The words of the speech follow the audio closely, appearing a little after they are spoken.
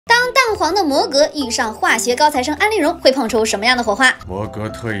皇的摩格遇上化学高材生安陵容，会碰出什么样的火花？摩格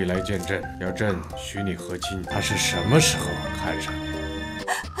特意来见朕，要朕许你和亲。他是什么时候看上你？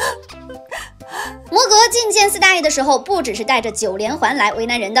摩格觐见四大爷的时候，不只是带着9连环来为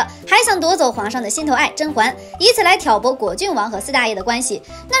难人的，还想夺走皇上的心头爱甄嬛，以此来挑拨果郡王和四大爷的关系。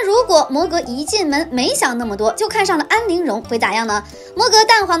那如果摩格一进门没想那么多，就看上了安陵容，会咋样呢？摩格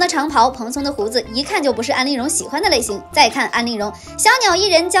淡黄的长袍，蓬松的胡子，一看就不是安陵容喜欢的类型。再看安陵容，小鸟依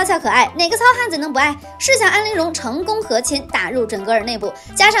人，娇俏可爱，哪个糙汉子能不爱？试想安陵容成功和亲，打入准格尔内部，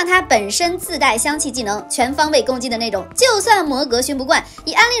加上她本身自带香气技能，全方位攻击的那种，就算摩格熏不惯，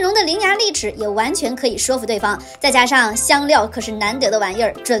以安陵容的伶牙俐齿，也完全可以说服对方。再加上香料可是难得的玩意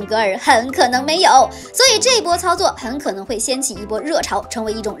儿，准格尔很可能没有，所以这波操作很可能会掀起一波热潮，成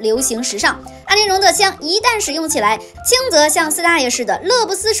为一种流行时尚。安陵容的香一旦使用起来，轻则像四大爷似的乐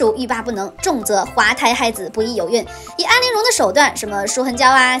不思蜀，欲罢不能，重则滑胎孩子不亦有孕。以安陵容的手段，什么舒痕胶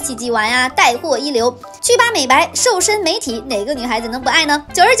啊、细剂丸啊，带货一流，祛疤美白、瘦身美体，哪个女孩子能不爱呢？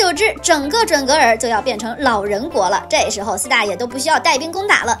久而久之，整个准格尔就要变成老人国了。这时候四大爷都不需要带兵攻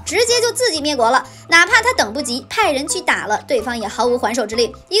打了，直接就自己灭国了。哪怕他等不及，派人去打了，对方也毫无还手之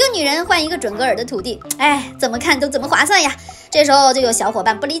力。一个女人换一个准格尔的土地，哎，怎么看都怎么划算呀。这时候就有小伙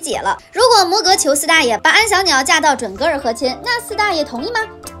伴不理解了，如果摩格求四大爷把安小鸟嫁到准格尔和亲，那四大爷同意吗？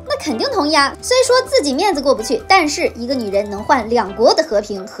那肯定同意啊！虽说自己面子过不去，但是一个女人能换2国的和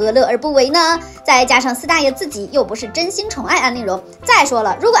平，何乐而不为呢？再加上四大爷自己又不是真心宠爱安陵容。再说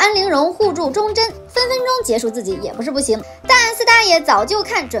了，如果安陵容护住忠贞，分分钟结束自己也不是不行。但四大爷早就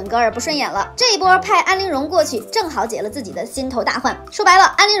看准格尔不顺眼了，这一波派安陵容过去，正好解了自己的心头大患。说白了，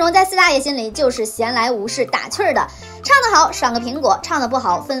安陵容在四大爷心里就是闲来无事打趣儿的。唱得好赏个苹果，唱得不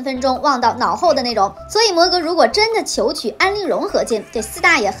好分分钟忘到脑后的那种。所以摩格如果真的求娶安陵容和亲，这四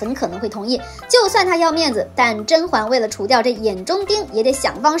大爷很可能会同意。就算他要面子，但甄嬛为了除掉这眼中钉，也得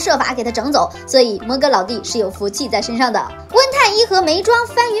想方设法给他整走。所以摩格老弟是有福气在身上的。温太医和眉庄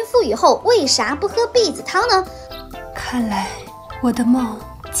翻云覆雨后，为啥不喝避子汤呢？看来我的梦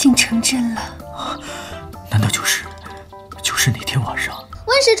竟成真了。难道就是那天晚上？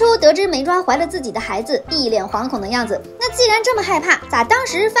温实初得知眉庄怀了自己的孩子，一脸惶恐的样子。那既然这么害怕，咋当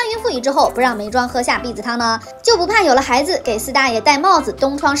时翻云覆雨之后不让眉庄喝下避子汤呢？就不怕有了孩子给四大爷戴帽子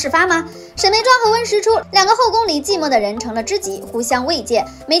东窗事发吗？沈眉庄和温实初2个后宫里寂寞的人成了知己，互相慰藉。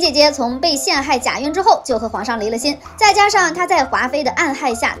梅姐姐从被陷害假孕之后就和皇上离了心，再加上她在华妃的暗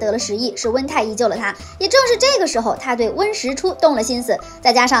害下得了10亿，是温太医救了她。也正是这个时候，她对温实初动了心思，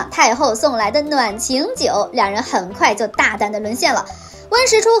再加上太后送来的暖情酒，2人很快就大胆的沦陷了。温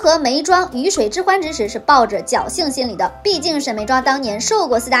实初和眉庄鱼水之欢之时是抱着侥幸心理的，毕竟沈眉庄当年受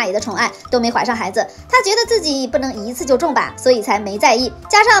过四大爷的宠爱，都没怀上孩子，她觉得自己不能一次就中吧，所以才没在意。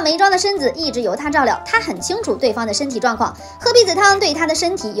加上眉庄的身子一直由她照料，她很清楚对方的身体状况，喝避子汤对她的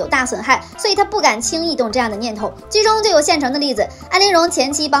身体有大损害，所以她不敢轻易动这样的念头。剧中就有现成的例子，安陵容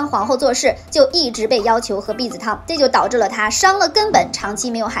前期帮皇后做事，就一直被要求喝避子汤，这就导致了她伤了根本，长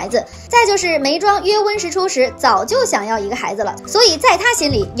期没有孩子。再就是眉庄约温实初时早就想要一个孩子了，所以在他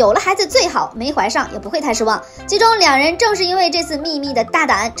心里有了孩子最好，没怀上也不会太失望。剧中2人正是因为这次秘密的大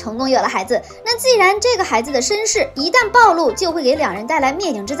胆，成功有了孩子。那既然这个孩子的身世一旦暴露，就会给2人带来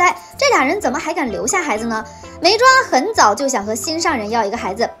灭顶之灾，这2人怎么还敢留下孩子呢？眉庄很早就想和心上人要一个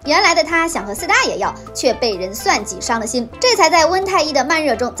孩子，原来的她想和四大爷要，却被人算计伤了心，这才在温太医的慢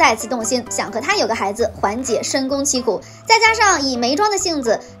热中再次动心，想和他有个孩子，缓解深宫凄苦。再加上以眉庄的性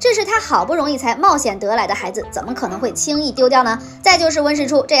子，这是她好不容易才冒险得来的孩子，怎么可能会轻易丢掉呢？再就是温实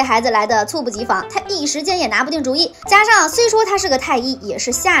初，这孩子来的猝不及防，他一时间也拿不定主意。加上虽说他是个太医，也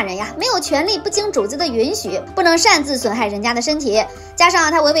是下人呀，没有权利不经主子的允许，不能擅自损害人家的身体。加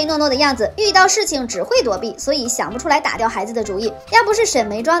上他唯唯诺诺的样子，遇到事情只会躲避，所以想不出来打掉孩子的主意。要不是沈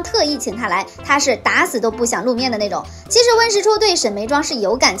眉庄特意请他来，他是打死都不想露面的那种。其实温实初对沈眉庄是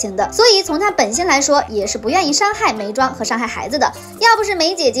有感情的，所以从他本心来说，也是不愿意伤害眉庄和伤害孩子的。要不是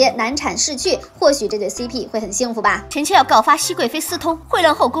梅姐姐难产逝去，或许这对 CP 会很幸福吧。臣妾要告发熹贵妃私通，秽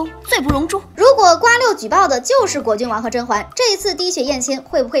乱后宫，罪不容诛。如果瓜六举报的就是果郡王和甄嬛，这一次滴血验亲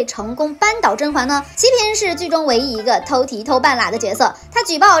会不会成功扳倒甄嬛呢？齐嫔是剧中唯一一个偷提偷半拉的角色，她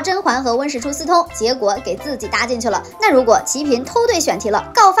举报甄嬛和温实初私通，结果给自己搭进去了。那如果齐嫔偷对选题了，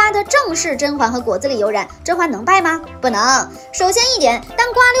告发的正是甄嬛和果子狸有染，甄嬛能败吗？不能。首先一点，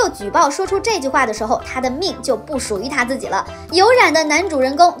当瓜六举报说出这句话的时候，他的命就不属于他自己了。有染的男主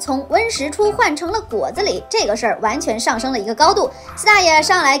人公从温实初换成了果子狸，这个事儿完全上升了一个高度。四大爷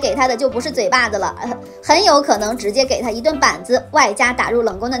上来给他的就不是嘴巴子了，很有可能直接给他一顿板子，外加打入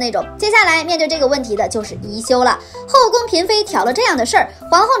冷宫的那种。接下来面对这个问题的就是宜修了。后宫嫔妃挑了这样的事儿，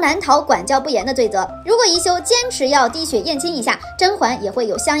皇后难逃管教不严的罪责。如果宜修求坚持要滴血验亲一下，甄嬛也会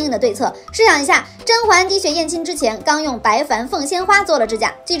有相应的对策。试想一下，甄嬛滴血验亲之前刚用白矾凤仙花做了指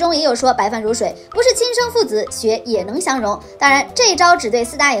甲，剧中也有说白矾如水，不是亲生父子血也能相融。当然这招只对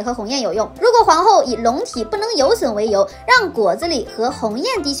四大爷和鸿雁有用，如果皇后以龙体不能有损为由，让果子狸和鸿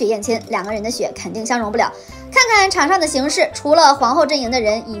雁滴血验亲，两个人的血肯定相融不了。看看场上的形势，除了皇后阵营的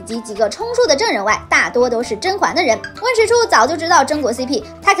人以及几个充数的证人外，大多都是甄嬛的人。温实初早就知道甄国 CP，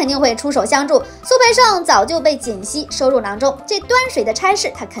 他肯定会出手相助。苏培盛早就被锦汐收入囊中，这端水的差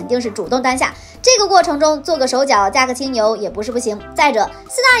事他肯定是主动担下。这个过程中做个手脚加个清油也不是不行。再者，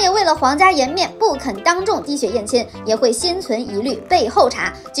四大爷为了皇家颜面不肯当众滴血验亲，也会心存疑虑背后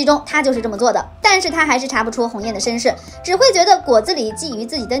查。剧中他就是这么做的，但是他还是查不出鸿雁的身世，只会觉得果子狸觊觎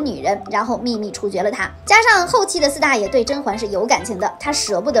自己的女人，然后秘密处决了他。加上后期的四大爷对甄嬛是有感情的，他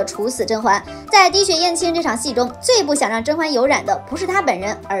舍不得处死甄嬛。在滴血验亲这场戏中，最不想让甄嬛有染的不是他本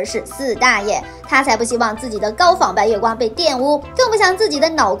人，而是四大爷。他才不希望自己的高仿白月光被玷污，更不想自己的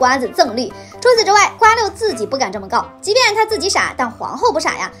脑瓜子锃绿。除此之外，瓜六自己不敢这么告，即便他自己傻，但皇后不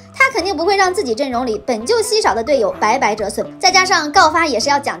傻呀，他肯定不会让自己阵容里本就稀少的队友白白折损。再加上告发也是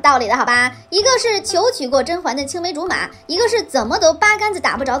要讲道理的好吧，一个是求娶过甄嬛的青梅竹马，一个是怎么都八竿子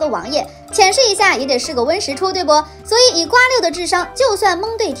打不着的王爷，浅试一下也得是个温实初，对不？所以以瓜六的智商，就算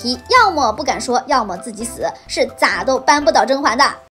蒙对题，要么不敢说，要么自己死，是咋都扳不倒甄嬛的。